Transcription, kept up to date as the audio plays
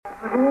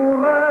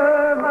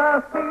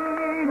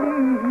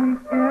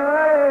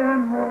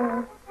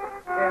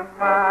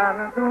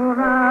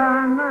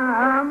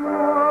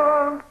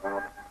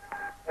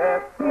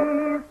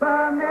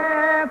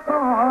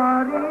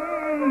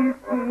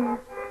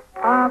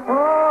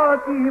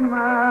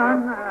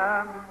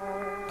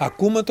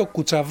Ακούμε το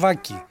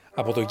Κουτσαβάκι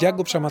από τον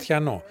Γιάνγκο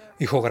Ψαμαθιανό,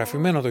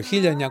 ηχογραφημένο το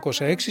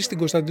 1906 στην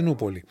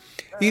Κωνσταντινούπολη.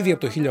 Ήδη από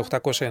το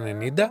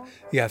 1890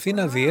 η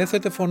Αθήνα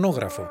διέθετε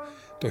φωνόγραφο.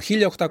 Το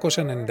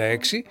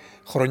 1896,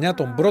 χρονιά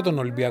των πρώτων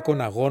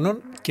Ολυμπιακών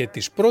Αγώνων και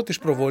της πρώτης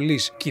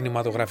προβολής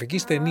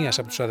κινηματογραφικής ταινίας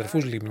από τους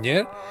αδερφούς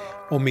Λιμιέρ,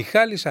 ο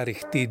Μιχάλης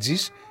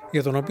Αριχτίτζης,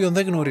 για τον οποίο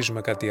δεν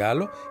γνωρίζουμε κάτι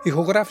άλλο,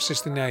 ηχογράφησε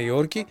στη Νέα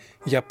Υόρκη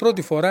για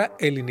πρώτη φορά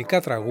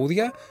ελληνικά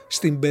τραγούδια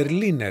στην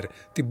Berliner,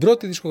 την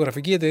πρώτη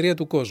δισκογραφική εταιρεία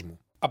του κόσμου.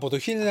 Από το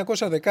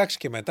 1916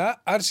 και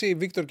μετά,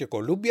 RCA Victor και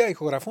Columbia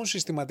ηχογραφούν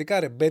συστηματικά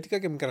ρεμπέτικα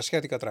και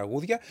μικρασιάτικα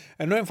τραγούδια,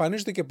 ενώ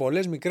εμφανίζονται και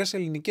πολλές μικρές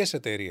ελληνικές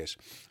εταιρείες.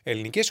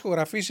 Ελληνικές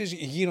ηχογραφήσεις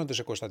γίνονται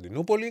σε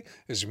Κωνσταντινούπολη,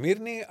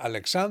 Σμύρνη,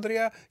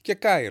 Αλεξάνδρεια και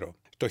Κάιρο.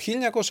 Το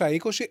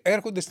 1920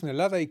 έρχονται στην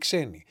Ελλάδα οι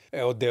ξένοι,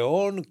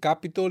 Odeon,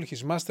 Capitol,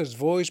 His Master's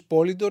Voice,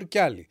 Polydor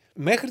και άλλοι.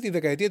 Μέχρι τη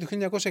δεκαετία του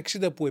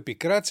 1960 που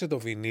επικράτησε το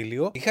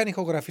βινίλιο, είχαν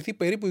ηχογραφηθεί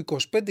περίπου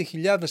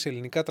 25.000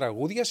 ελληνικά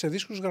τραγούδια σε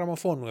δίσκους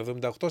γραμμοφώνου,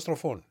 78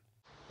 στροφών.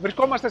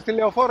 Βρισκόμαστε στη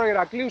Λεωφόρο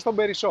Ηρακλείου στον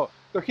Περισσό.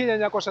 Το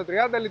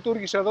 1930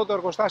 λειτουργήσε εδώ το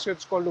εργοστάσιο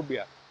της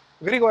Columbia.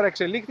 Γρήγορα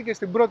εξελίχθηκε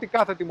στην πρώτη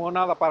κάθετη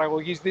μονάδα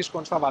παραγωγής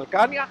δίσκων στα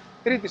Βαλκάνια,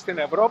 τρίτη στην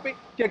Ευρώπη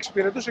και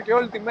εξυπηρετούσε και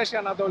όλη τη Μέση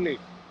Ανατολή.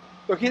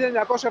 Το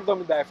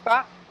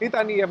 1977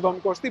 ήταν η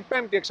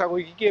 75η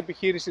εξαγωγική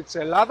επιχείρηση της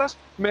Ελλάδας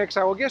με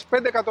εξαγωγές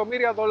 $5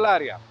 εκατομμύρια.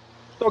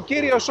 Το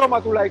κύριο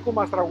σώμα του λαϊκού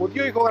μας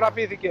τραγουδιού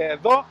ηχογραφήθηκε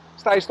εδώ,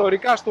 στα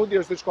ιστορικά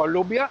στούντιο της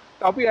Columbia,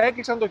 τα οποία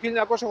έκλεισαν το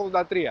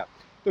 1983.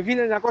 Το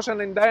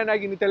 1991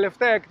 έγινε η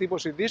τελευταία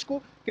εκτύπωση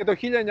δίσκου και το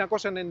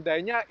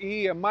 1999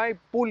 η EMI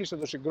πούλησε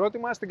το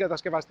συγκρότημα στην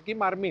κατασκευαστική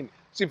Μαρμίν,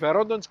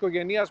 συμφερόντων της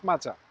οικογενείας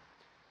Μάτσα.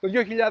 Το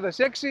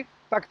 2006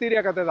 τα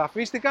κτίρια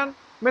κατεδαφίστηκαν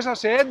μέσα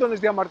σε έντονες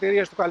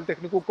διαμαρτυρίες του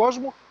καλλιτεχνικού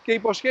κόσμου και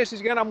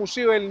υποσχέσεις για ένα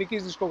μουσείο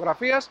ελληνικής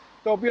δισκογραφίας,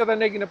 το οποίο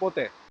δεν έγινε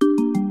ποτέ.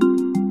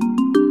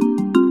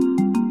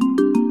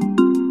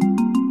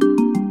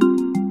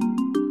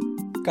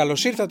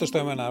 Καλώς ήρθατε στο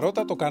ΕΜΕΝΑ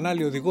ΡΩΤΑ, το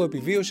κανάλι οδηγό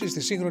επιβίωσης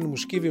στη σύγχρονη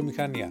μουσική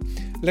βιομηχανία.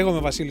 Λέγομαι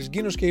Βασίλης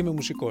Γκίνος και είμαι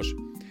μουσικός.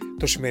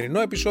 Το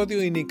σημερινό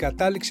επεισόδιο είναι η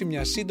κατάληξη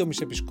μιας σύντομης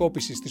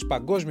επισκόπησης της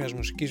παγκόσμιας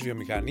μουσικής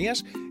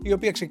βιομηχανίας, η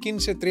οποία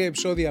ξεκίνησε 3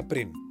 επεισόδια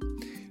πριν.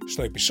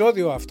 Στο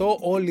επεισόδιο αυτό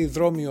όλοι οι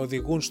δρόμοι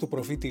οδηγούν στο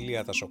προφήτη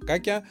Ηλία τα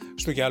Σοκάκια,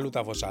 στο Γιαλού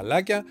τα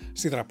Βοζαλάκια,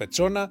 στη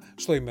Τραπετσόνα,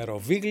 στο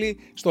Ημεροβίγλι,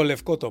 στο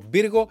Λευκό τον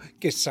Πύργο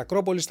και στις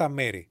Ακρόπολης τα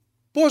Μέρη.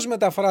 Πώς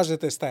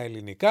μεταφράζεται στα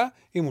ελληνικά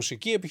η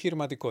μουσική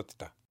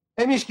επιχειρηματικότητα?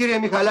 Εμείς, κύριε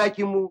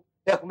Μιχαλάκη μου,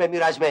 έχουμε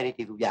μοιρασμένη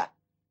τη δουλειά.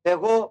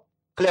 Εγώ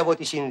κλέβω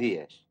τις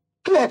Ινδίες.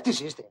 Κλέφτης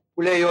είστε,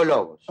 Που λέει ο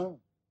λόγος.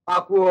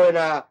 Ακούω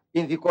ένα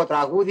ινδικό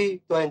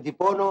τραγούδι, το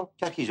εντυπώνω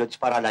και αρχίζω τις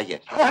παραλλαγές.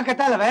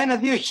 Κατάλαβα,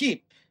 1-2 χ.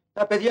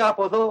 Τα παιδιά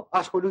από εδώ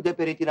ασχολούνται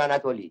περί την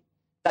Ανατολή.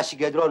 Τα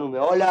συγκεντρώνουμε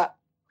όλα,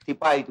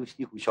 χτυπάει τους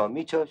στίχους ο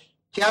Μίτσος.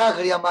 Και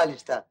άγρια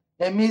μάλιστα.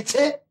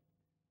 Μίτσε.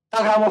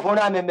 Τα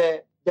γραμμοφωνάμε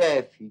με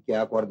ντέφι και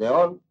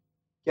ακορντεόν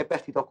και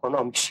πέφτει το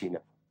κονόμι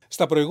σύννεφο.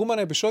 Στα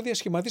προηγούμενα επεισόδια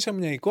σχηματίσαμε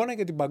μια εικόνα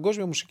για την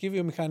παγκόσμια μουσική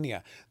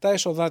βιομηχανία, τα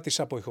έσοδά της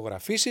από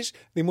ηχογραφήσεις,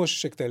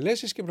 δημόσιες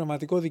εκτελέσεις και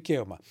πνευματικό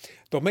δικαίωμα.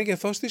 Το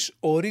μέγεθός της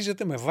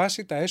ορίζεται με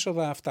βάση τα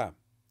έσοδα αυτά.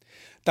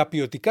 Τα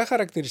ποιοτικά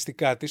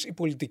χαρακτηριστικά της, οι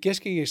πολιτικές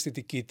και η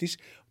αισθητική της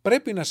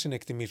πρέπει να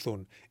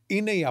συνεκτιμηθούν.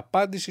 Είναι η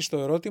απάντηση στο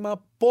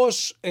ερώτημα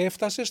πώς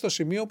έφτασε στο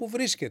σημείο που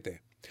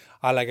βρίσκεται.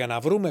 Αλλά για να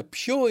βρούμε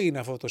ποιο είναι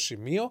αυτό το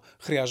σημείο,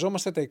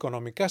 χρειαζόμαστε τα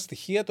οικονομικά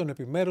στοιχεία των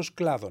επιμέρους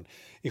κλάδων,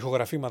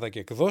 ηχογραφήματα και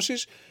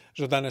εκδόσεις,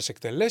 ζωντανές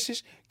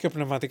εκτελέσεις και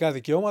πνευματικά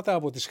δικαιώματα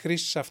από τις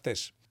χρήσεις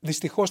αυτές.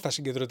 Δυστυχώς, τα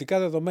συγκεντρωτικά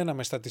δεδομένα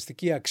με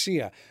στατιστική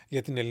αξία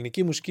για την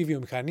ελληνική μουσική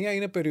βιομηχανία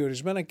είναι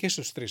περιορισμένα και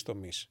στους 3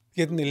 τομείς.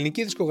 Για την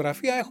ελληνική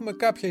δισκογραφία έχουμε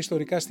κάποια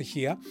ιστορικά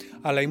στοιχεία,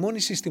 αλλά η μόνη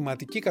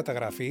συστηματική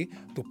καταγραφή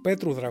του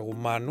Πέτρου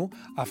Δραγουμάνου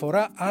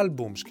αφορά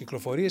albums,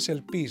 κυκλοφορίες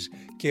LPs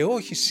και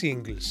όχι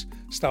singles,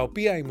 στα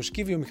οποία η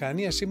μουσική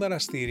βιομηχανία σήμερα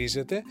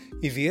στηρίζεται,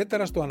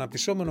 ιδιαίτερα στο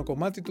αναπτυσσόμενο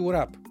κομμάτι του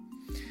rap.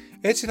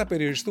 Έτσι θα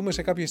περιοριστούμε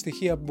σε κάποια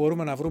στοιχεία που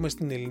μπορούμε να βρούμε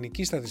στην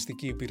ελληνική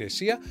στατιστική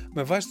υπηρεσία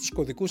με βάση τους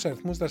κωδικούς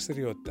αριθμούς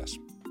δραστηριότητας.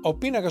 Ο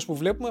πίνακας που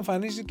βλέπουμε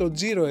εμφανίζει το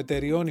τζίρο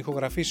εταιριών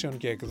ηχογραφήσεων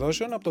και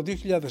εκδόσεων από το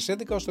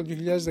 2011 ως το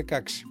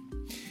 2016.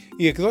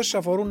 Οι εκδόσεις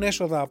αφορούν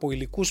έσοδα από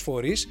υλικούς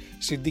φορείς,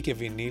 CD και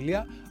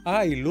βινίλια,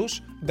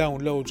 άειλους,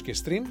 downloads και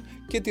stream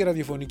και τη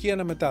ραδιοφωνική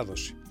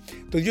αναμετάδοση.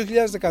 Το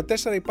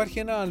 2014 υπάρχει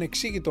ένα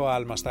ανεξήγητο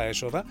άλμα στα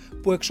έσοδα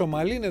που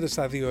εξομαλύνεται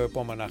στα 2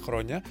 επόμενα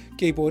χρόνια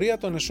και η πορεία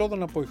των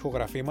εσόδων από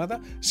ηχογραφήματα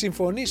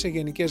συμφωνεί σε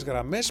γενικές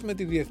γραμμές με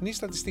τη διεθνή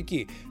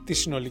στατιστική, τη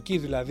συνολική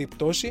δηλαδή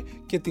πτώση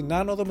και την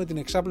άνοδο με την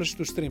εξάπλωση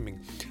του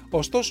streaming.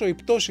 Ωστόσο η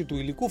πτώση του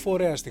υλικού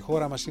φορέα στη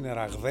χώρα μας είναι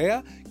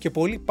ραγδαία και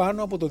πολύ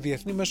πάνω από το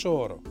διεθνή μέσο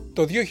όρο.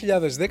 Το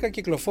 2010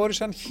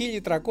 κυκλοφόρησαν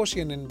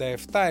 1.397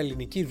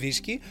 ελληνικοί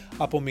δίσκοι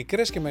από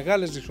μικρές και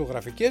μεγάλες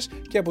δισκογραφικές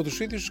και από τους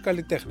ίδιους τους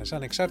καλλιτέχνες,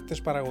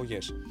 ανεξάρτητες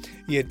παραγωγές.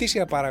 Η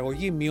ετήσια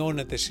παραγωγή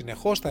μειώνεται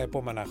συνεχώς τα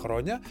επόμενα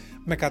χρόνια,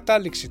 με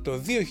κατάληξη το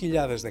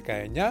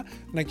 2019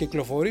 να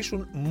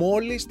κυκλοφορήσουν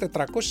μόλις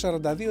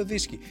 442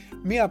 δίσκοι,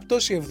 μία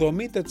πτώση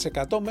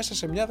 70% μέσα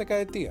σε μια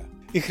δεκαετία.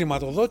 Η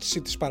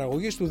χρηματοδότηση της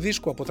παραγωγής του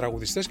δίσκου από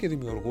τραγουδιστές και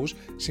δημιουργούς,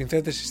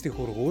 συνθέτες ή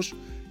στιχουργούς,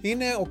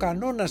 είναι ο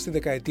κανόνας στη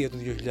δεκαετία του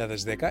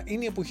 2010,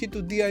 είναι η εποχή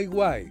του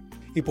DIY.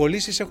 Οι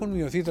πωλήσεις έχουν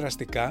μειωθεί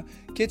δραστικά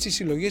και έτσι οι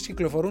συλλογές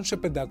κυκλοφορούν σε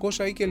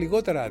 500 ή και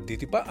λιγότερα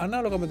αντίτυπα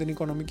ανάλογα με την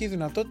οικονομική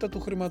δυνατότητα του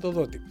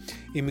χρηματοδότη.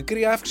 Η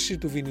μικρή αύξηση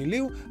του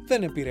βινιλίου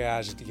δεν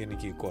επηρεάζει τη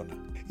γενική εικόνα.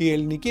 Η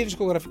ελληνική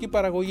δισκογραφική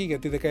παραγωγή για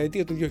τη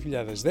δεκαετία του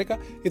 2010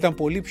 ήταν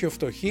πολύ πιο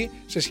φτωχή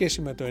σε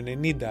σχέση με το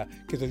 1990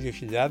 και το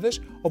 2000,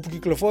 όπου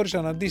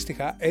κυκλοφόρησαν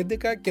αντίστοιχα 11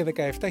 και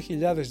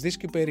 17.000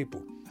 δίσκοι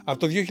περίπου. Από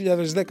το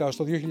 2010 ως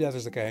το 2019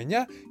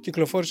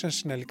 κυκλοφόρησαν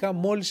συνολικά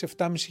μόλις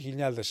 7.500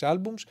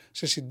 άλμπουμς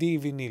σε CD ή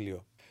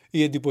βινίλιο.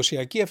 Η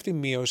εντυπωσιακή αυτή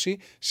μείωση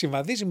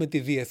συμβαδίζει με τη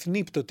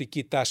διεθνή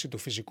πτωτική τάση του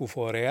φυσικού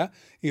φορέα,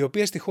 η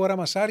οποία στη χώρα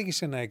μας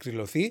άργησε να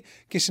εκδηλωθεί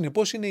και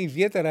συνεπώς είναι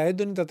ιδιαίτερα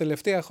έντονη τα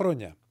τελευταία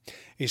χρόνια.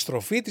 Η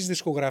στροφή της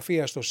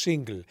δισκογραφίας στο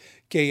single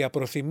και η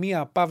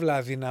απροθυμία παύλα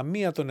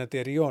αδυναμία των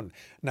εταιριών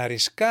να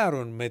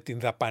ρισκάρουν με την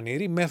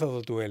δαπανηρή μέθοδο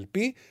του LP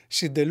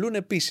συντελούν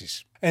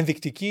επίσης.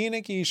 Ενδεικτικοί είναι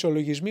και οι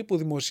ισολογισμοί που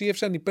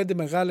δημοσίευσαν οι 5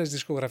 μεγάλες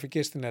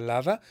δισκογραφικές στην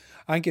Ελλάδα,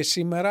 αν και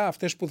σήμερα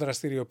αυτές που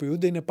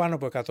δραστηριοποιούνται είναι πάνω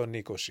από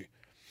 120.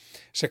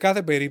 Σε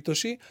κάθε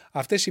περίπτωση,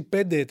 αυτές οι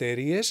 5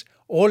 εταιρείες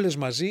όλες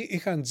μαζί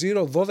είχαν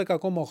τζίρο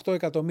 12,8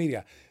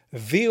 εκατομμύρια.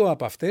 2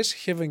 από αυτές,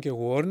 Heaven και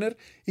Warner,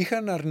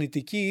 είχαν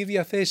αρνητική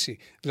ίδια θέση,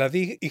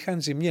 δηλαδή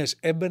είχαν ζημιές,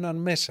 έμπαιναν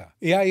μέσα.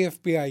 Η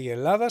IFPI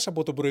Ελλάδας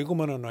από τον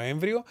προηγούμενο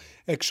Νοέμβριο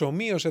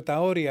εξομοίωσε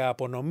τα όρια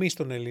απονομής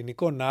των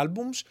ελληνικών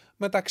άλμπουμς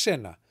με τα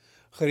ξένα.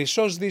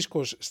 Χρυσός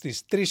δίσκος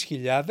στις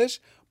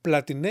 3.000,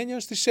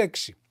 πλατινένιος στις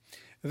 6.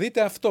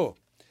 Δείτε αυτό.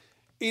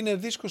 Είναι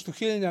δίσκος του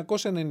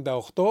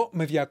 1998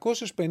 με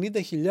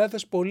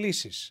 250.000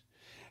 πωλήσεις.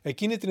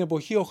 Εκείνη την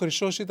εποχή ο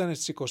χρυσός ήταν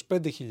στις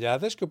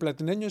 25.000 και ο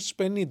πλατινένιος στις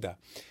 50.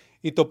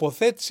 Η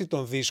τοποθέτηση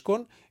των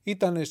δίσκων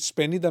ήταν στις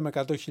 50 με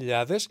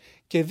 100.000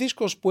 και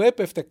δίσκος που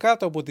έπεφτε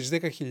κάτω από τις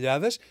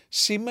 10.000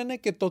 σήμαινε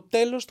και το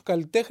τέλος του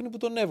καλλιτέχνη που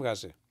τον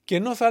έβγαζε. Και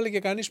ενώ θα έλεγε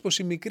κανείς πως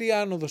η μικρή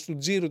άνοδος του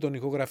τζίρου των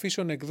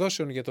ηχογραφήσεων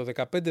εκδόσεων για το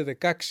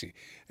 15-16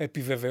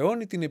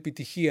 επιβεβαιώνει την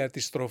επιτυχία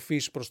της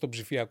στροφής προς τον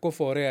ψηφιακό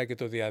φορέα και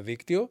το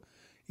διαδίκτυο,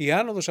 η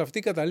άνοδος αυτή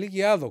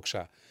καταλήγει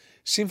άδοξα.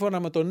 Σύμφωνα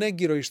με τον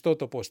έγκυρο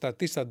ιστότοπο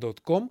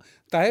statista.com,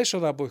 τα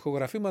έσοδα από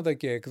ηχογραφήματα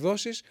και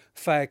εκδόσεις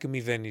θα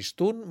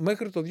εκμηδενιστούν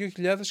μέχρι το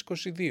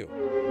 2022.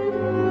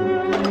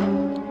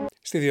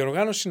 Στη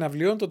διοργάνωση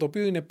συναυλιών το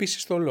τοπίο είναι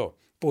επίσης θολό.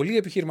 Πολλοί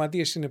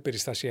επιχειρηματίες είναι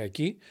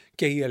περιστασιακοί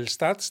και η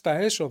Ελστάτ στα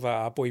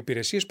έσοδα από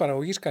υπηρεσίες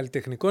παραγωγής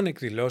καλλιτεχνικών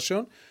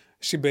εκδηλώσεων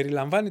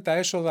συμπεριλαμβάνει τα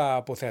έσοδα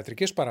από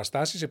θεατρικές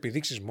παραστάσεις,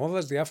 επιδείξεις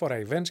μόδας,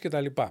 διάφορα events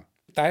κτλ.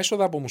 Τα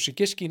έσοδα από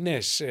μουσικές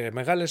σκηνές,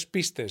 μεγάλες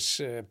πίστες,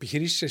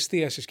 επιχειρήσεις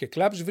εστίασης και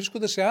κλαμπς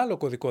βρίσκονται σε άλλο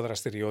κωδικό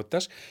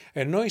δραστηριότητας,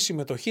 ενώ η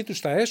συμμετοχή τους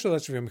στα έσοδα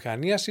της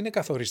βιομηχανίας είναι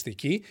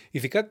καθοριστική,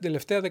 ειδικά την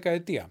τελευταία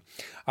δεκαετία.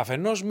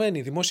 Αφενός μεν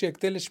η δημόσια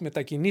εκτέλεση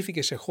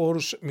μετακινήθηκε σε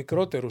χώρους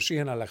μικρότερους ή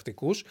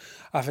εναλλακτικούς,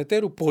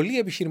 αφετέρου πολλοί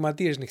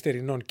επιχειρηματίες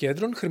νυχτερινών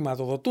κέντρων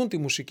χρηματοδοτούν τη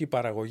μουσική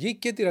παραγωγή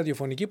και τη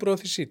ραδιοφωνική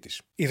προώθησή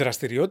της. Οι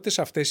δραστηριότητες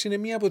αυτές είναι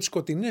μία από τις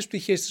σκοτεινές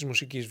πτυχές της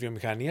μουσικής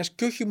βιομηχανίας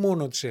και όχι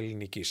μόνο της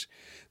ελληνικής.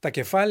 Τα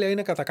κεφάλαια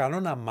είναι κατά κανόνα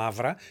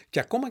μαύρα και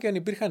ακόμα και αν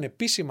υπήρχαν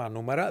επίσημα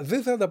νούμερα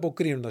δεν θα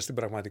ανταποκρίνονταν στην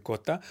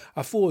πραγματικότητα,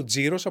 αφού ο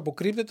τζίρος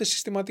αποκρύπτεται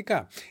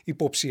συστηματικά,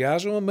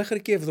 υποψιάζομαι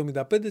μέχρι και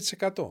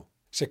 75%.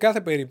 Σε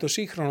κάθε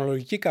περίπτωση η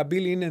χρονολογική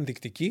καμπύλη είναι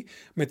ενδεικτική,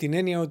 με την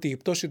έννοια ότι η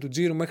πτώση του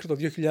τζίρου μέχρι το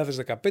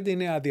 2015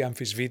 είναι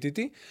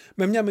αδιαμφισβήτητη,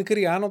 με μια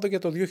μικρή άνοδο για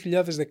το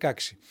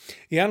 2016.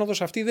 Η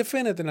άνοδος αυτή δεν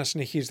φαίνεται να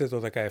συνεχίζεται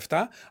το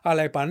 2017,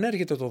 αλλά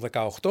επανέρχεται το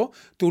 2018,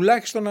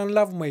 τουλάχιστον αν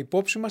λάβουμε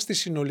υπόψη μας τη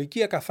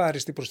συνολική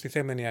ακαθάριστη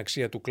προστιθέμενη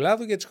αξία του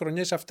κλάδου για τις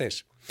χρονιές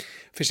αυτές.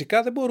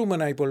 Φυσικά δεν μπορούμε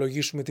να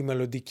υπολογίσουμε τη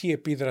μελλοντική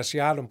επίδραση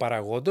άλλων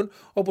παραγόντων,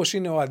 όπως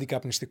είναι ο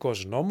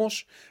αντικαπνιστικός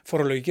νόμος,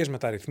 φορολογικές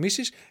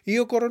μεταρρυθμίσεις ή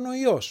ο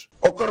κορονοϊός.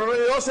 Ο κορονοϊός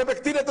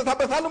επεκτείνεται, θα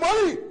πεθάνουμε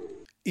όλοι!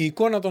 Η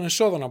εικόνα των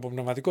εσόδων από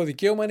πνευματικό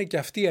δικαίωμα είναι και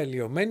αυτή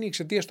αλλοιωμένη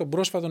εξαιτίας των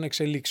πρόσφατων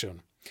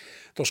εξελίξεων.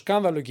 Το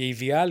σκάνδαλο και η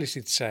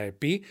διάλυση της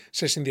ΑΕΠ,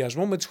 σε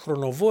συνδυασμό με τις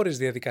χρονοβόρες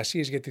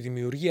διαδικασίες για τη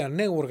δημιουργία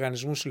νέου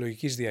οργανισμού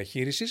συλλογικής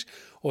διαχείρισης,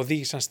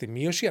 οδήγησαν στη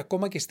μείωση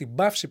ακόμα και στην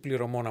πάυση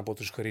πληρωμών από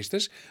τους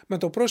χρήστες, με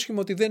το πρόσχημα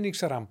ότι δεν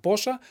ήξεραν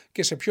πόσα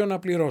και σε ποιον να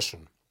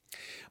πληρώσουν.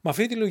 Με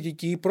αυτή τη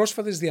λογική, οι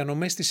πρόσφατες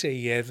διανομές της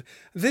ΕΙΕΔ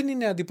δεν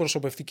είναι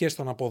αντιπροσωπευτικές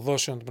των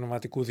αποδόσεων του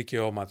πνευματικού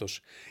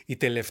δικαιώματος. Οι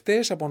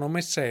τελευταίες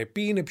απονομές της ΑΕΠ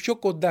είναι πιο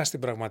κοντά στην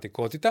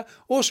πραγματικότητα,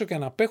 όσο και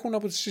αν απέχουν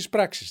από τις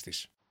εισπράξεις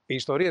της. Η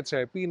ιστορία της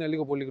ΑΕΠ είναι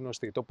λίγο πολύ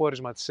γνωστή. Το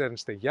πόρισμα της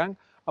Ernst & Young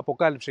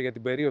αποκάλυψε για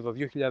την περίοδο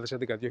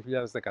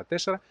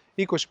 2011-2014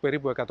 20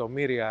 περίπου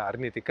εκατομμύρια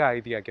αρνητικά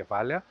ίδια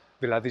κεφάλαια,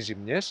 δηλαδή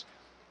ζημιές,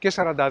 και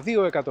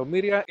 42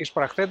 εκατομμύρια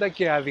εισπραχθέντα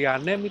και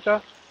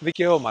αδιανέμητα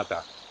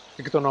δικαιώματα,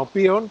 εκ των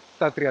οποίων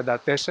τα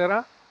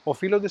 34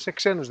 οφείλονται σε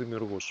ξένους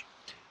δημιουργούς.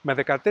 Με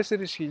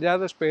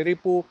 14.000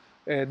 περίπου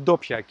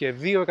ντόπια και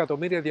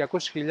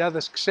 2.200.000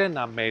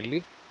 ξένα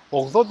μέλη,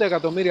 80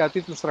 εκατομμύρια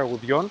τίτλους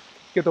τραγουδιών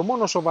και το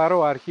μόνο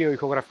σοβαρό αρχείο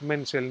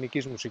ηχογραφημένης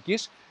ελληνικής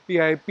μουσικής, η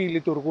ΑΕΠ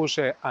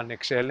λειτουργούσε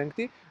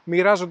ανεξέλεγκτη,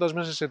 μοιράζοντας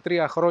μέσα σε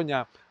 3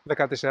 χρόνια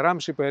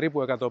 14,5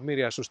 περίπου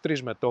εκατομμύρια στους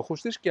 3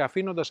 μετόχους της και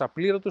αφήνοντας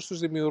απλήρωτους τους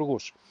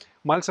δημιουργούς.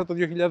 Μάλιστα το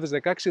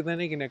 2016 δεν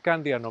έγινε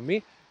καν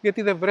διανομή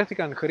γιατί δεν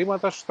βρέθηκαν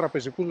χρήματα στους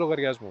τραπεζικούς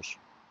λογαριασμούς.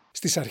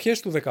 Στις αρχές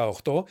του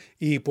 2018,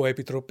 η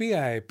Υποεπιτροπή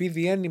ΑΕΠ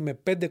διένυμε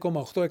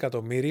 5,8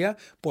 εκατομμύρια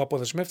που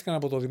αποδεσμεύτηκαν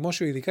από το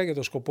δημόσιο ειδικά για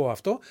το σκοπό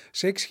αυτό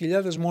σε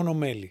 6.000 μόνο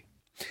μέλη.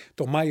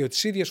 Το Μάιο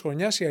της ίδιας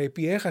χρονιάς η ΑΕΠ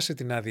έχασε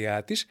την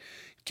άδειά της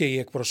και η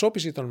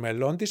εκπροσώπηση των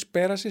μελών της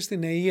πέρασε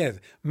στην ΕΙΕΔ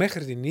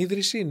μέχρι την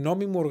ίδρυση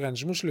νόμιμου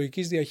οργανισμού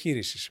συλλογικής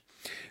διαχείρισης.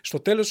 Στο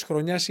τέλος της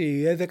χρονιάς η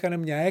ΕΙΕΔ έκανε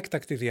μια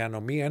έκτακτη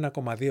διανομή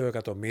 1,2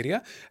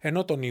 εκατομμύρια,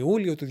 ενώ τον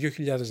Ιούλιο του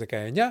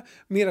 2019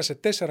 μοίρασε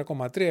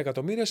 4,3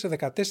 εκατομμύρια σε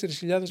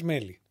 14.000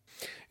 μέλη.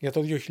 Για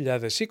το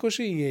 2020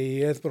 η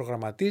ΕΙΕΔ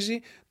προγραμματίζει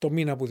το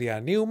μήνα που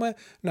διανύουμε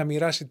να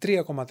μοιράσει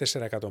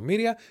 3,4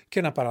 εκατομμύρια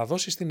και να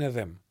παραδώσει στην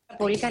ΕΔΕΜ.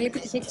 Πολύ καλή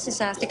επιτυχία και σε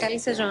εσάς και καλή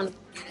σεζόν.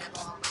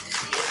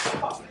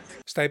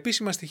 Στα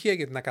επίσημα στοιχεία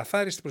για την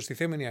ακαθάριστη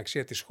προστιθέμενη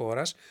αξία της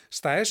χώρας,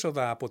 στα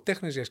έσοδα από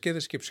τέχνες,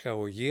 διασκέδαση και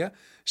ψυχαγωγία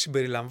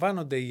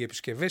συμπεριλαμβάνονται οι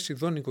επισκευές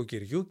ειδών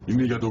νοικοκυριού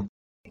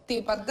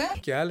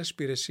και άλλες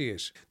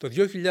υπηρεσίες. Το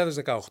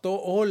 2018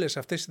 όλες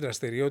αυτές οι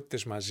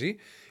δραστηριότητες μαζί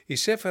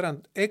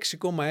εισέφεραν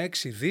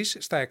 6,6 δις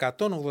στα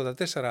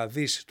 184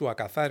 δις του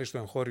ακαθάριστου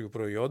εγχώριου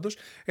προϊόντος,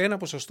 ένα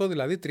ποσοστό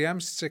δηλαδή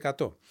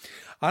 3,5%.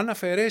 Αν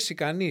αφαιρέσει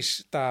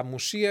κανείς τα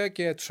μουσεία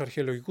και τους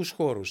αρχαιολογικούς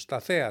χώρους, τα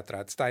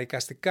θέατρα, τα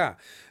εικαστικά,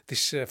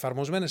 τις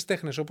εφαρμοσμένες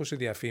τέχνες όπως η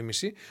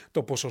διαφήμιση,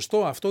 το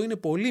ποσοστό αυτό είναι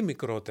πολύ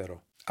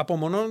μικρότερο.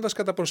 Απομονώνοντας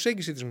κατά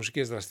προσέγγιση τις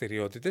μουσικές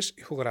δραστηριότητες,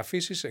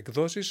 ηχογραφήσεις,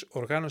 εκδόσεις,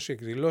 οργάνωση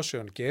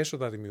εκδηλώσεων και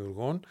έσοδα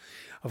δημιουργών,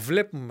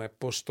 βλέπουμε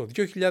πως το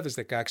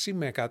 2016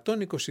 με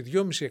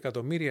 122,5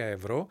 εκατομμύρια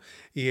ευρώ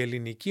η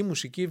ελληνική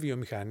μουσική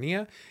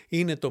βιομηχανία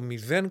είναι το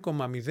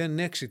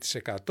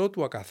 0,06%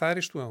 του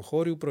ακαθάριστου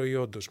εγχώριου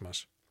προϊόντος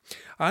μας.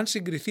 Αν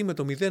συγκριθεί με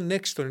το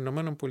 0,6 των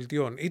Ηνωμένων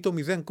Πολιτειών ή το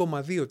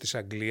 0,2 της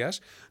Αγγλίας,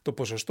 το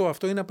ποσοστό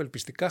αυτό είναι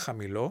απελπιστικά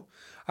χαμηλό,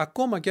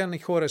 ακόμα και αν οι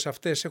χώρες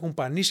αυτές έχουν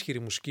πανίσχυρη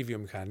μουσική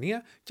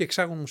βιομηχανία και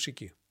εξάγουν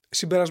μουσική.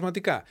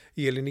 Συμπερασματικά,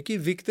 οι ελληνικοί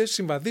δείκτες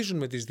συμβαδίζουν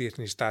με τις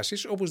διεθνείς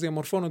τάσεις όπως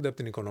διαμορφώνονται από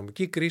την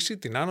οικονομική κρίση,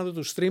 την άνοδο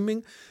του streaming,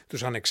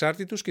 τους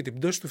ανεξάρτητους και την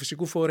πτώση του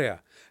φυσικού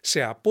φορέα.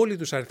 Σε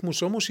απόλυτους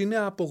αριθμούς όμως είναι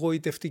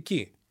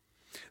απογοητευτικοί.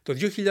 Το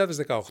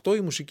 2018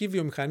 η μουσική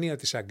βιομηχανία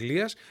της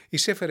Αγγλίας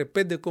εισέφερε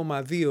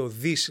 5,2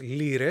 δις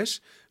λίρες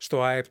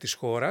στο ΑΕΠ της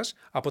χώρας,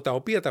 από τα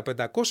οποία τα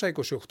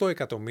 528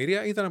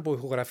 εκατομμύρια ήταν από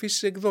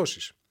ηχογραφήσεις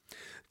εκδόσεις.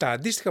 Τα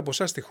αντίστοιχα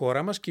ποσά στη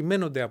χώρα μας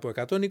κυμαίνονται από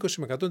 120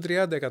 με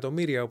 130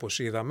 εκατομμύρια όπως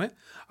είδαμε,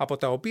 από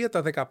τα οποία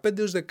τα 15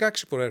 έως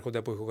 16 προέρχονται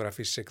από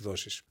ηχογραφήσεις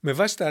εκδόσεις. Με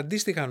βάση τα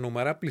αντίστοιχα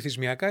νούμερα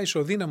πληθυσμιακά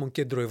ισοδύναμων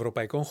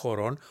κεντροευρωπαϊκών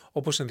χωρών,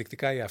 όπως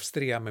ενδεικτικά η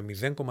Αυστρία με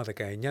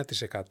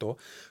 0,19%,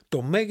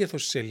 το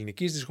μέγεθος της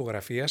ελληνικής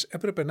δισκογραφίας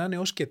έπρεπε να είναι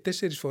ως και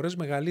 4 φορές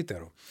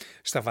μεγαλύτερο.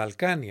 Στα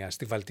Βαλκάνια,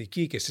 στη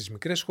Βαλτική και στις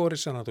μικρές χώρες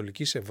της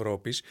Ανατολικής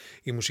Ευρώπης,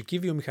 η μουσική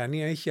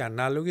βιομηχανία έχει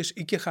ανάλογες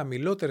ή και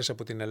χαμηλότερες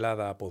από την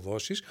Ελλάδα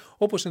αποδόσεις,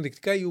 όπως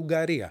ενδεικτικά η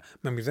Ουγγαρία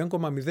με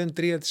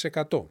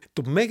 0,03%.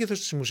 Το μέγεθος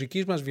της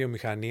μουσικής μας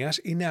βιομηχανίας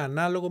είναι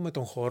ανάλογο με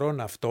των χωρών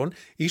αυτών,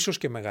 ίσως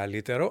και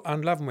μεγαλύτερο,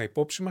 αν λάβουμε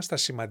υπόψη μας τα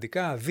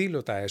σημαντικά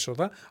αδήλωτα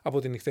έσοδα από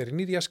την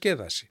νυχτερινή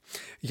διασκέδαση.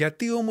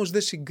 Γιατί όμως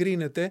δεν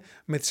συγκρίνεται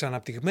με τις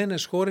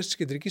αναπτυγμένες χώρες της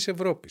Κεντρικής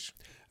Ευρώπης?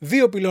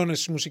 2 πυλώνες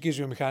της μουσικής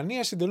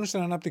βιομηχανίας συντελούν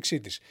στην ανάπτυξή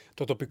της: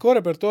 το τοπικό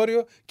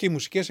ρεπερτόριο και οι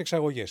μουσικές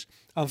εξαγωγές.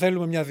 Αν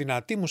θέλουμε μια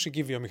δυνατή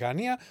μουσική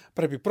βιομηχανία,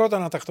 πρέπει πρώτα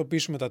να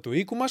τακτοποιήσουμε τα του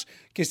οίκου μας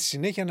και στη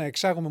συνέχεια να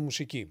εξάγουμε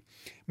μουσική.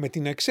 Με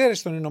την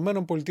εξαίρεση των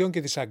Ηνωμένων Πολιτειών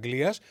και της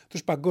Αγγλίας,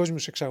 τους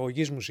παγκόσμιους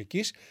εξαγωγείς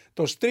μουσικής,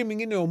 το streaming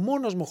είναι ο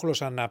μόνος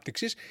μοχλός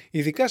ανάπτυξης,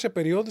 ειδικά σε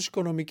περιόδους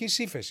οικονομικής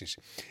ύφεσης.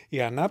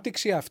 Η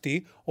ανάπτυξη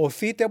αυτή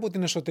οθείται από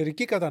την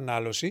εσωτερική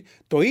κατανάλωση,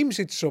 το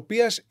ίμιση της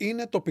οποίας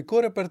είναι τοπικό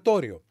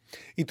ρεπερτόριο.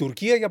 Η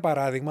Τουρκία, για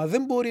παράδειγμα,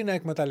 δεν μπορεί να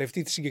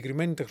εκμεταλλευτεί τη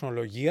συγκεκριμένη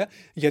τεχνολογία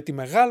γιατί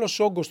μεγάλος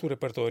όγκος του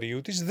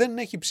ρεπερτορίου της δεν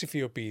έχει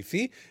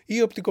ψηφιοποιηθεί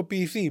ή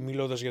οπτικοποιηθεί,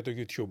 μιλώντας για το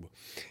YouTube.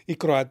 Η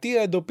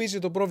Κροατία εντοπίζει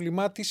το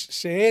πρόβλημά της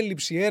σε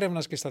έλλειψη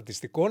έρευνας και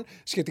στατιστικών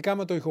σχετικά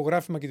με το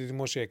ηχογράφημα και τη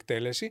δημόσια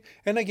εκτέλεση,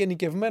 ένα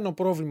γενικευμένο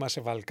πρόβλημα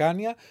σε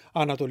Βαλκάνια,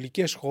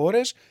 ανατολικές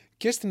χώρες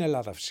και στην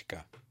Ελλάδα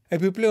φυσικά.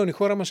 Επιπλέον, η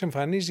χώρα μας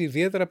εμφανίζει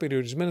ιδιαίτερα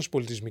περιορισμένες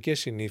πολιτισμικές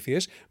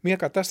συνήθειες, μια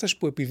κατάσταση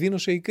που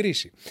επιδείνωσε η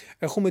κρίση.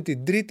 Έχουμε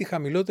την τρίτη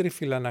χαμηλότερη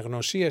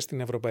φιλαναγνωσία στην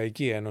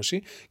Ευρωπαϊκή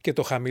Ένωση και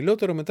το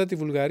χαμηλότερο μετά τη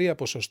Βουλγαρία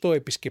ποσοστό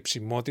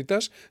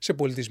επισκεψιμότητας σε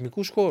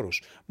πολιτισμικούς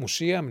χώρους,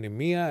 μουσεία,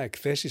 μνημεία,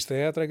 εκθέσεις,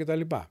 θέατρα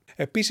κτλ.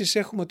 Επίσης,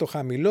 έχουμε το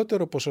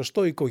χαμηλότερο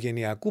ποσοστό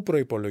οικογενειακού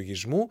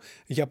προϋπολογισμού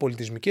για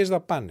πολιτισμικές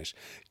δαπάνες.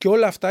 Και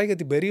όλα αυτά για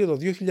την περίοδο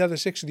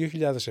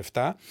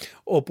 2006-2007,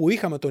 όπου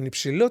είχαμε τον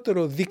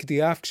υψηλότερο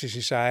δείκτη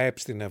αύξησης ΑΕΠ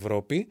στην Ευρώπη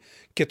Ευρώπη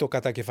και το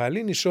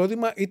κατακεφαλήν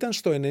εισόδημα ήταν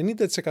στο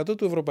 90%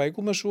 του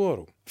ευρωπαϊκού μέσου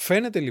όρου.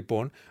 Φαίνεται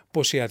λοιπόν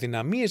πως οι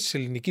αδυναμίες της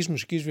ελληνικής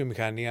μουσικής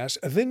βιομηχανίας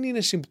δεν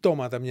είναι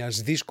συμπτώματα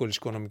μιας δύσκολης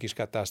οικονομικής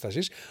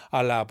κατάστασης,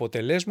 αλλά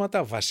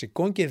αποτελέσματα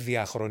βασικών και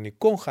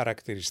διαχρονικών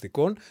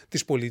χαρακτηριστικών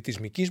της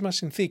πολιτισμικής μας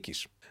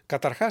συνθήκης.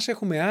 Καταρχάς,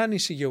 έχουμε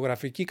άνηση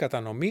γεωγραφική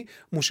κατανομή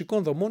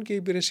μουσικών δομών και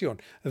υπηρεσιών.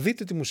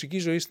 Δείτε τη μουσική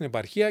ζωή στην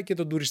επαρχία και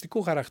τον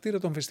τουριστικό χαρακτήρα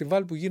των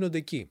φεστιβάλ που γίνονται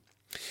εκεί.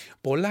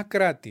 Πολλά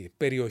κράτη,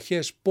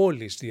 περιοχές,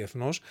 πόλεις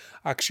διεθνώς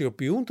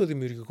αξιοποιούν το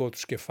δημιουργικό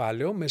τους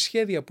κεφάλαιο με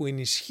σχέδια που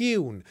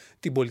ενισχύουν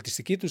την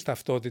πολιτιστική τους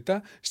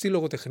ταυτότητα στη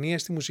λογοτεχνία,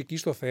 στη μουσική,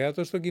 στο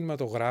θέατρο, στον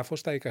κινηματογράφο,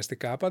 στα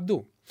εικαστικά,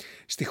 παντού.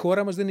 Στη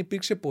χώρα μας δεν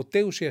υπήρξε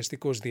ποτέ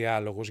ουσιαστικός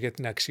διάλογος για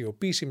την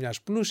αξιοποίηση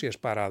μιας πλούσιας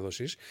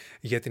παράδοσης,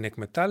 για την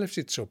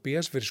εκμετάλλευση της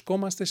οποίας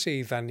βρισκόμαστε σε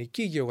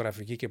ιδανική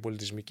γεωγραφική και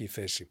πολιτισμική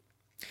θέση.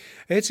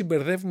 Έτσι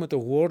μπερδεύουμε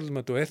το world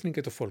με το ethnic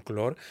και το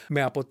folklore,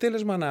 με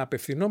αποτέλεσμα να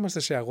απευθυνόμαστε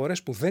σε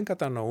αγορές που δεν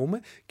κατανοούμε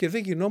και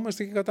δεν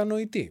γινόμαστε και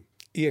κατανοητοί.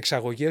 Οι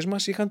εξαγωγές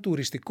μας είχαν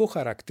τουριστικό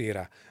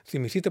χαρακτήρα.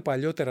 Θυμηθείτε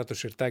παλιότερα το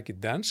σιρτάκι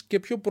dance και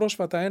πιο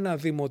πρόσφατα ένα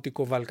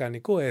δημοτικό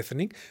βαλκανικό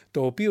ethnic,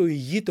 το οποίο οι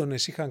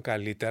γείτονες είχαν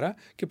καλύτερα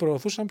και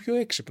προωθούσαν πιο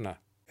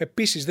έξυπνα.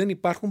 Επίσης, δεν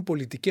υπάρχουν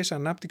πολιτικές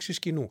ανάπτυξης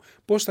κοινού.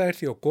 Πώς θα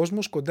έρθει ο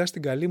κόσμος κοντά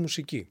στην καλή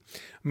μουσική.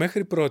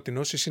 Μέχρι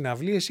πρότινος, οι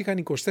συναυλίες είχαν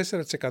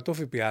 24%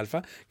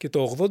 ΦΠΑ και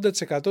το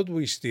 80% του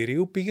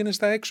εισιτηρίου πήγαινε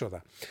στα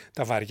έξοδα.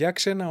 Τα βαριά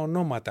ξένα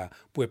ονόματα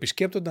που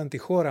επισκέπτονταν τη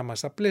χώρα μας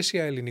στα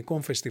πλαίσια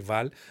ελληνικών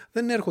φεστιβάλ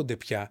δεν έρχονται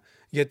πια,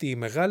 γιατί οι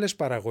μεγάλες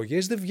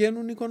παραγωγές δεν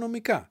βγαίνουν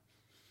οικονομικά.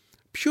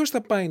 Ποιος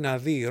θα πάει να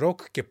δει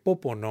ροκ και pop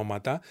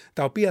ονόματα,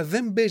 τα οποία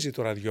δεν παίζει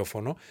το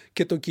ραδιόφωνο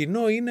και το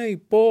κοινό είναι η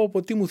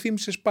πω τι μου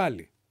θύμισες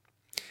πάλι.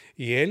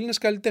 Οι Έλληνες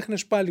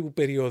καλλιτέχνες πάλι που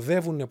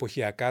περιοδεύουν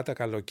εποχιακά τα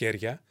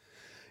καλοκαίρια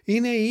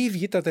είναι οι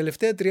ίδιοι τα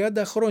τελευταία 30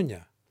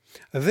 χρόνια.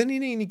 Δεν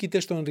είναι οι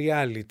νικητές των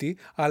reality,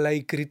 αλλά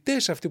οι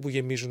κριτές αυτοί που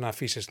γεμίζουν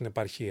αφίσες στην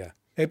επαρχία.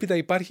 Έπειτα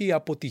υπάρχει η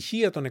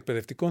αποτυχία των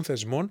εκπαιδευτικών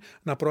θεσμών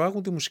να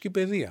προάγουν τη μουσική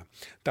παιδεία.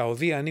 Τα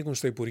οδεία ανήκουν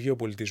στο Υπουργείο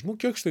Πολιτισμού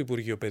και όχι στο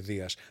Υπουργείο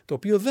Παιδείας, το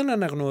οποίο δεν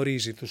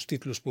αναγνωρίζει τους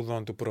τίτλους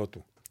σπουδών του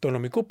πρώτου. Το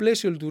νομικό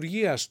πλαίσιο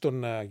λειτουργίας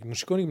των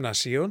μουσικών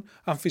γυμνασίων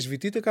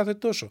αμφισβητείται κάθε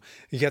τόσο.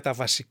 Για τα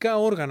βασικά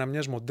όργανα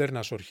μιας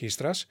μοντέρνας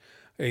ορχήστρας,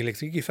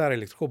 ηλεκτρική κιθάρα,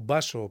 ηλεκτρικό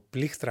μπάσο,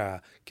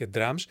 πλήχτρα και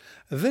drums,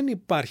 δεν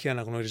υπάρχει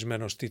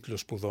αναγνωρισμένος τίτλος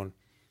σπουδών.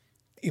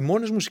 Οι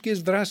μόνες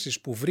μουσικές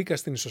δράσεις που βρήκα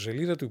στην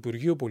ιστοσελίδα του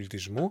Υπουργείου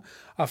Πολιτισμού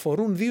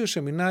αφορούν 2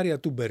 σεμινάρια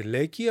του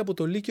Μπερλέκη από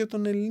το Λύκειο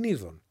των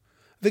Ελληνίδων.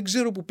 Δεν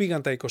ξέρω που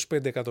πήγαν τα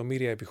 25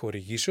 εκατομμύρια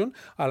επιχορηγήσεων,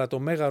 αλλά το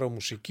Μέγαρο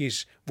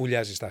Μουσικής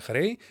βουλιάζει στα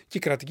χρέη και η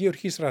Κρατική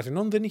Ορχήστρα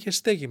Αθηνών δεν είχε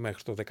στέγη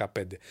μέχρι το 2015.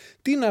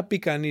 Τι να πει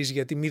κανείς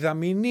για τη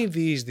μηδαμινή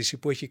διείσδυση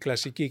που έχει η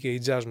κλασική και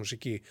η jazz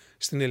μουσική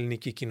στην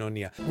ελληνική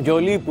κοινωνία.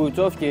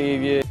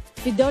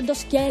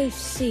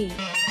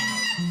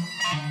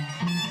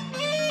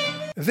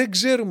 Δεν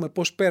ξέρουμε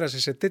πώς πέρασε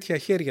σε τέτοια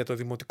χέρια το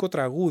δημοτικό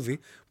τραγούδι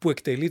που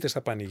εκτελείται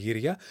στα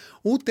πανηγύρια,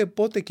 ούτε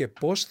πότε και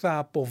πώς θα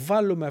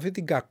αποβάλουμε αυτή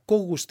την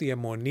κακόγουστη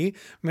αιμονή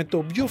με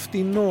το πιο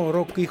φτηνό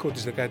ροκ ήχο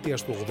της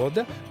δεκαετίας του 80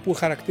 που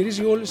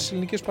χαρακτηρίζει όλες τις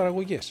ελληνικές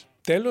παραγωγές.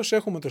 Τέλος,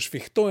 έχουμε το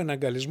σφιχτό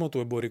εναγκαλισμό του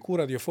εμπορικού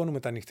ραδιοφώνου με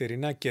τα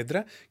νυχτερινά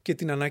κέντρα και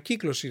την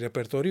ανακύκλωση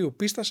ρεπερτορίου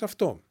πίστας σε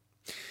αυτό.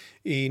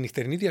 Η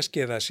νυχτερινή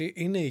διασκέδαση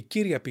είναι η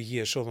κύρια πηγή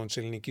εσόδων της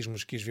ελληνικής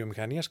μουσικής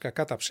βιομηχανίας,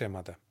 κακά τα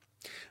ψέματα.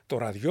 Το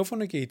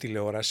ραδιόφωνο και η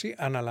τηλεόραση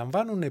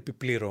αναλαμβάνουν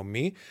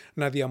επιπληρωμή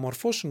να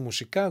διαμορφώσουν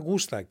μουσικά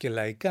γούστα και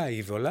λαϊκά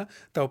είδωλα,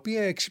 τα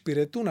οποία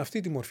εξυπηρετούν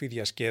αυτή τη μορφή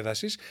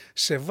διασκέδασης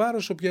σε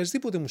βάρος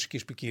οποιασδήποτε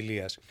μουσικής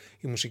ποικιλίας.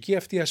 Η μουσική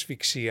αυτή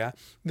ασφυξία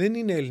δεν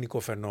είναι ελληνικό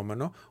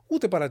φαινόμενο,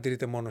 ούτε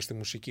παρατηρείται μόνο στη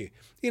μουσική.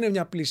 Είναι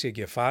μια πλήση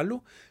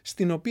εγκεφάλου,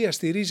 στην οποία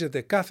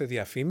στηρίζεται κάθε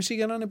διαφήμιση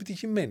για να είναι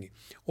επιτυχημένη.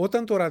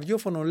 Όταν το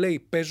ραδιόφωνο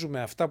λέει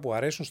παίζουμε αυτά που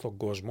αρέσουν στον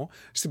κόσμο,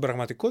 στην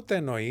πραγματικότητα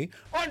εννοεί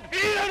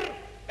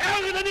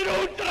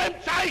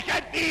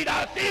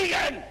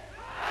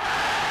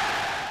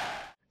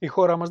η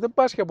χώρα μας δεν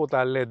πάσχει από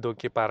ταλέντο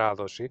και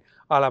παράδοση,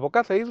 αλλά από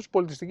κάθε είδους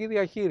πολιτιστική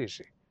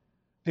διαχείριση.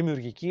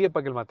 Δημιουργική,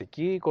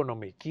 επαγγελματική,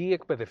 οικονομική,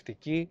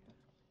 εκπαιδευτική.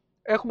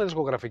 Έχουμε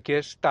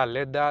δισκογραφικές,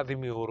 ταλέντα,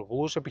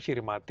 δημιουργούς,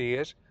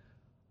 επιχειρηματίες,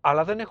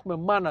 αλλά δεν έχουμε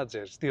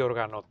managers,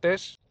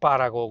 διοργανωτές,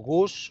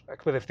 παραγωγούς,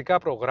 εκπαιδευτικά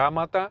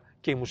προγράμματα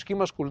και η μουσική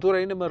μας κουλτούρα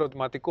είναι με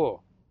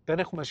ερωτηματικό. Δεν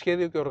έχουμε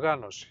σχέδιο και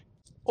οργάνωση.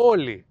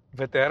 Όλοι,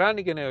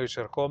 βετεράνοι και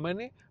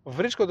νεοεισερχόμενοι,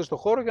 βρίσκονται στο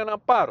χώρο για να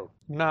πάρουν,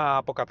 να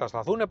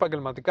αποκατασταθούν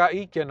επαγγελματικά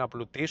ή και να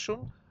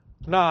πλουτίσουν,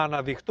 να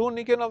αναδειχτούν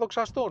ή και να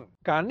δοξαστούν.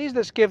 Κανείς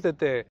δεν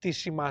σκέφτεται τη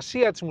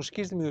σημασία της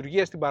μουσικής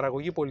δημιουργίας στην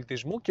παραγωγή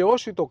πολιτισμού και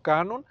όσοι το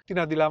κάνουν την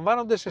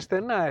αντιλαμβάνονται σε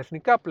στενά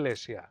εθνικά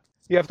πλαίσια.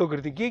 Η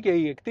αυτοκριτική και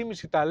η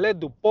εκτίμηση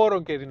ταλέντου,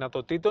 πόρων και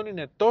δυνατοτήτων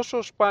είναι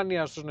τόσο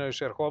σπάνια στους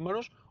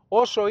νεοεισερχόμενους,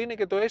 όσο είναι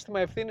και το αίσθημα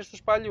ευθύνης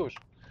στους παλιούς.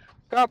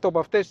 Κάτω από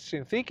αυτές τις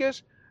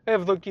συνθήκες,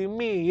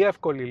 ευδοκιμεί η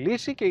εύκολη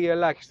λύση και η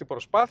ελάχιστη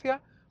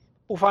προσπάθεια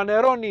που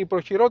φανερώνει η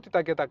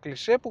προχειρότητα και τα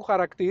κλισέ που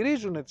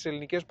χαρακτηρίζουν τις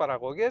ελληνικές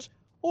παραγωγές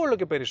όλο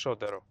και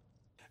περισσότερο.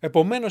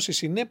 Επομένως, οι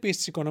συνέπειες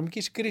της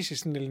οικονομικής κρίσης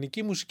στην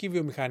ελληνική μουσική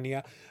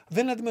βιομηχανία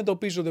δεν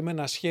αντιμετωπίζονται με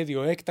ένα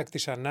σχέδιο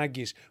έκτακτης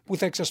ανάγκης που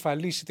θα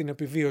εξασφαλίσει την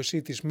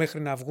επιβίωσή της μέχρι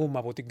να βγούμε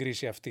από την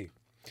κρίση αυτή.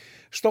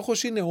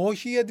 Στόχος είναι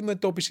όχι η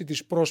αντιμετώπιση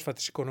της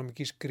πρόσφατης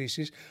οικονομικής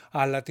κρίσης,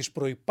 αλλά της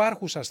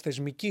προϋπάρχουσας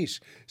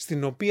θεσμικής,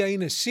 στην οποία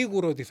είναι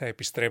σίγουρο ότι θα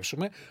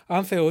επιστρέψουμε,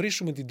 αν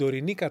θεωρήσουμε την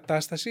τωρινή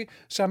κατάσταση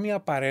σαν μια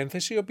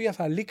παρένθεση η οποία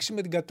θα λήξει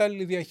με την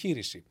κατάλληλη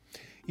διαχείριση.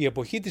 Η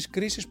εποχή της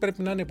κρίσης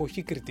πρέπει να είναι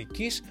εποχή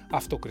κριτικής,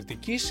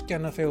 αυτοκριτικής και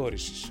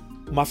αναθεώρησης.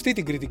 Με αυτή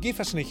την κριτική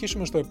θα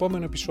συνεχίσουμε στο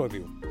επόμενο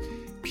επεισόδιο.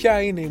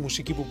 Ποια είναι η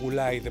μουσική που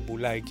πουλάει ή δεν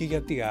πουλάει και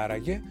γιατί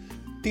άραγε?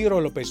 Τι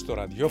ρόλο παίζει το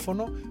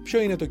ραδιόφωνο,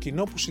 ποιο είναι το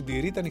κοινό που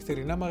συντηρεί τα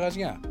νυχτερινά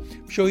μαγαζιά,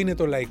 ποιο είναι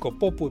το λαϊκό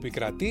pop που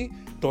επικρατεί,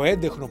 το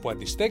έντεχνο που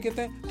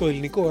αντιστέκεται, το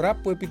ελληνικό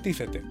ραπ που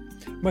επιτίθεται.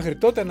 Μέχρι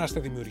τότε να είστε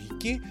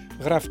δημιουργικοί,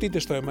 γραφτείτε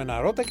στο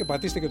ΕΜΕΝΑ ΡΩΤΑ και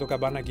πατήστε και το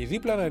καμπανάκι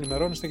δίπλα να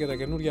ενημερώνεστε για τα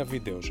καινούργια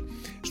βίντεο.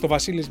 Στο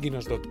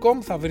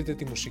vasilisginos.com θα βρείτε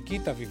τη μουσική,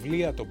 τα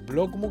βιβλία, το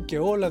blog μου και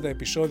όλα τα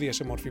επεισόδια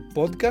σε μορφή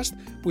podcast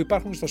που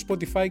υπάρχουν στο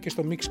Spotify και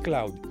στο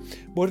Mixcloud.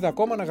 Μπορείτε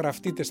ακόμα να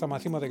γραφτείτε στα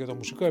μαθήματα για το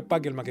μουσικό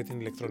επάγγελμα και την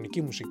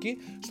ηλεκτρονική μουσική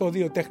στο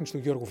 2 τέχνης του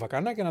Γιώργου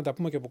Φακανά και να τα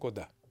πούμε και από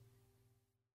κοντά.